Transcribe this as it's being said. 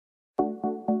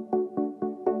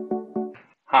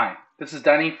Hi, this is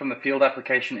Danny from the Field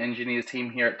Application Engineers team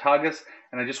here at Targus,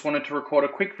 and I just wanted to record a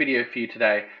quick video for you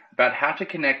today about how to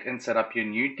connect and set up your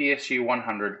new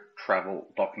DSU100 travel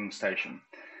docking station.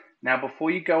 Now,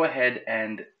 before you go ahead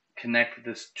and connect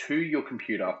this to your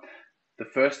computer, the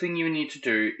first thing you need to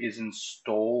do is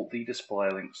install the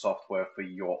DisplayLink software for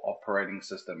your operating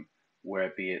system,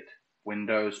 where be it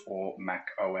Windows or Mac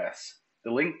OS.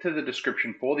 The link to the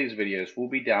description for these videos will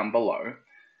be down below.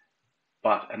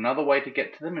 But another way to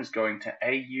get to them is going to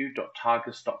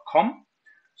au.targus.com,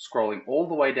 scrolling all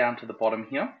the way down to the bottom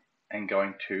here, and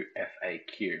going to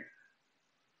FAQ.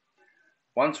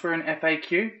 Once we're in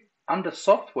FAQ, under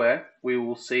Software, we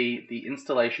will see the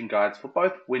installation guides for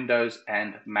both Windows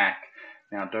and Mac.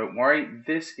 Now don't worry,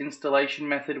 this installation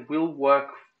method will work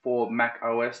for Mac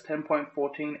OS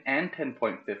 10.14 and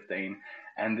 10.15,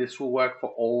 and this will work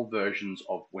for all versions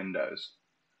of Windows.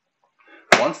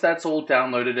 Once that's all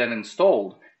downloaded and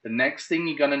installed, the next thing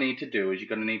you're going to need to do is you're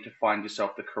going to need to find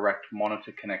yourself the correct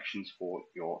monitor connections for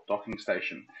your docking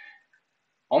station.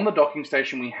 On the docking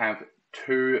station, we have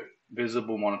two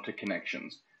visible monitor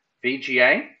connections,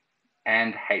 VGA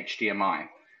and HDMI.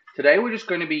 Today, we're just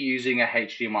going to be using a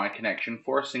HDMI connection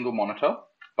for a single monitor,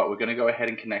 but we're going to go ahead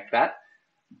and connect that.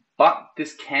 But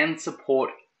this can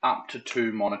support up to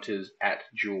two monitors at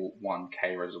dual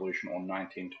 1K resolution or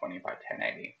 1920 by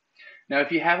 1080. Now,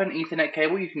 if you have an Ethernet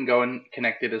cable, you can go and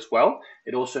connect it as well.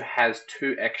 It also has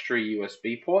two extra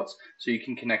USB ports, so you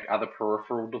can connect other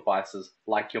peripheral devices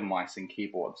like your mice and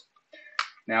keyboards.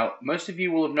 Now, most of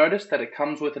you will have noticed that it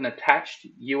comes with an attached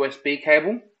USB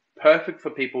cable, perfect for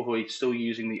people who are still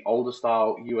using the older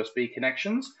style USB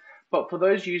connections. But for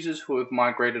those users who have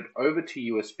migrated over to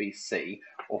USB-C,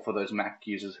 or for those Mac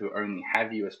users who only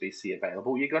have USB-C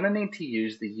available, you're going to need to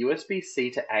use the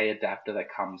USB-C to A adapter that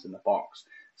comes in the box.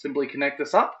 Simply connect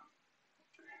this up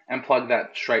and plug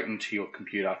that straight into your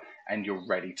computer and you're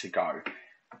ready to go.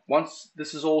 Once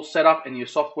this is all set up and your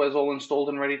software is all installed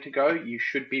and ready to go, you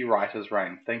should be right as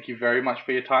rain. Thank you very much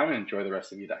for your time and enjoy the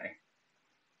rest of your day.